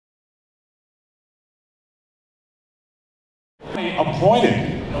I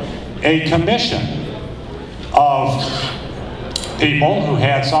appointed a commission of people who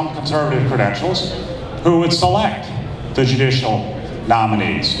had some conservative credentials who would select the judicial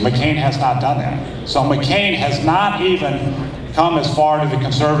nominees. McCain has not done that. So McCain has not even come as far to the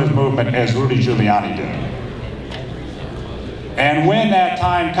conservative movement as Rudy Giuliani did. And when that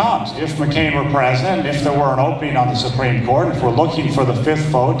time comes, if McCain were president, if there were an opening on the Supreme Court, if we're looking for the fifth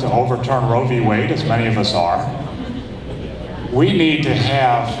vote to overturn Roe v. Wade, as many of us are, we need to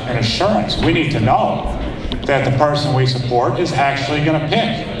have an assurance. We need to know that the person we support is actually going to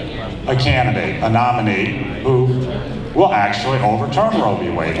pick a candidate, a nominee, who will actually overturn Roe v.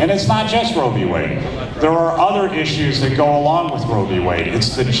 Wade. And it's not just Roe v. Wade. There are other issues that go along with Roe v. Wade.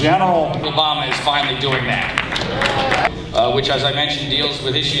 It's the general... Obama is finally doing that, which, as I mentioned, deals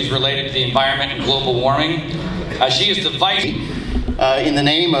with issues related to the environment and global warming. She is the vice... in the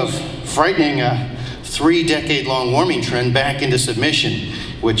name of frightening a 3-decade-long warming trend back into submission,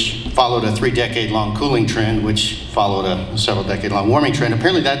 which followed a 3-decade-long cooling trend, which followed a several decade-long warming trend.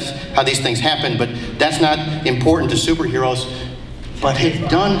 Apparently that's how these things happen, but that's not important to superheroes, but have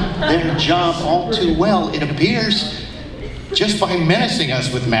done their job all too well, it appears, just by menacing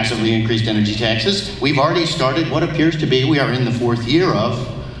us with massively increased energy taxes. We've already started what appears to be, we are in the 4th year of,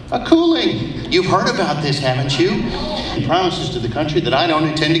 a cooling. You've heard about this, haven't you? He promises to the country that I don't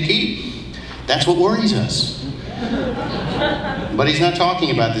intend to keep. That's what worries us. But he's not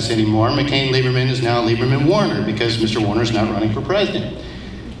talking about this anymore. McCain-Lieberman is now Lieberman-Warner because Mr. Warner is not running for president.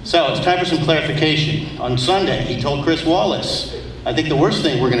 So it's time for some clarification. On Sunday, he told Chris Wallace, I think the worst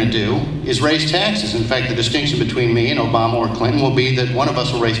thing we're going to do is raise taxes. In fact, the distinction between me and Obama or Clinton will be that one of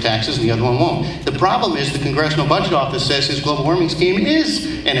us will raise taxes and the other one won't. The problem is the Congressional Budget Office says his global warming scheme is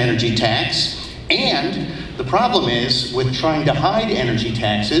an energy tax. And the problem is with trying to hide energy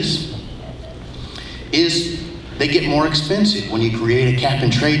taxes is they get more expensive when you create a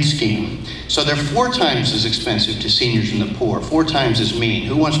cap-and-trade scheme. So they're 4 times as expensive to seniors and the poor, 4 times as mean.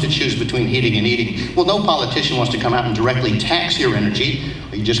 Who wants to choose between heating and eating? Well, no politician wants to come out and directly tax your energy.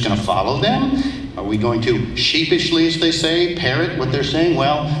 Are you just going to follow them? Are we going to sheepishly, as they say, parrot what they're saying?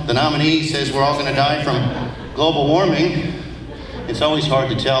 Well, the nominee says we're all going to die from global warming. It's always hard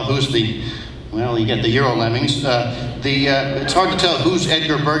to tell who's the, well, you get the Euro lemmings. It's hard to tell who's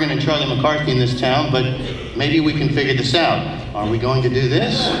Edgar Bergen and Charlie McCarthy in this town, but maybe we can figure this out. Are we going to do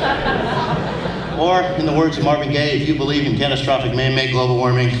this? Or, in the words of Marvin Gaye, if you believe in catastrophic man-made global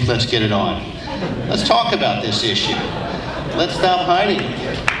warming, let's get it on. Let's talk about this issue. Let's stop hiding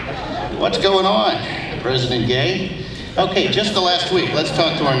it. What's going on, President Gay? Okay, just the last week, let's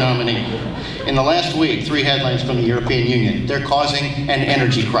talk to our nominee. In the last week, 3 headlines from the European Union. They're causing an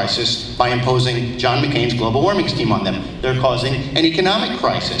energy crisis by imposing John McCain's global warming scheme on them. They're causing an economic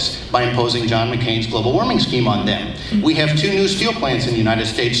crisis by imposing John McCain's global warming scheme on them. We have 2 new steel plants in the United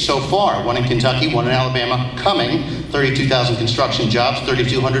States so far, one in Kentucky, one in Alabama, coming, 32,000 construction jobs,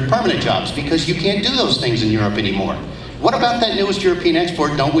 3,200 permanent jobs, because you can't do those things in Europe anymore. What about that newest European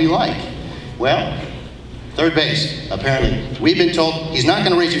export don't we like? Well, third base, apparently. We've been told he's not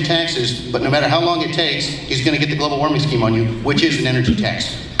going to raise your taxes, but no matter how long it takes, he's going to get the global warming scheme on you, which is an energy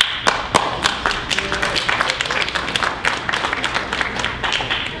tax.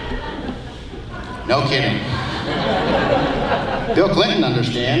 No kidding. Bill Clinton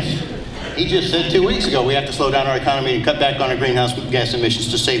understands. He just said 2 weeks ago we have to slow down our economy and cut back on our greenhouse gas emissions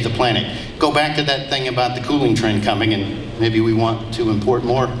to save the planet. Go back to that thing about the cooling trend coming, and maybe we want to import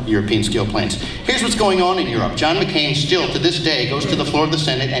more European steel plants. Here's what's going on in Europe. John McCain still, to this day, goes to the floor of the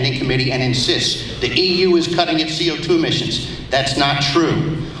Senate and in committee and insists the EU is cutting its CO2 emissions. That's not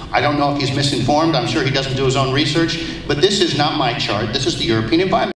true. I don't know if he's misinformed. I'm sure he doesn't do his own research, but this is not my chart. This is the European Environment.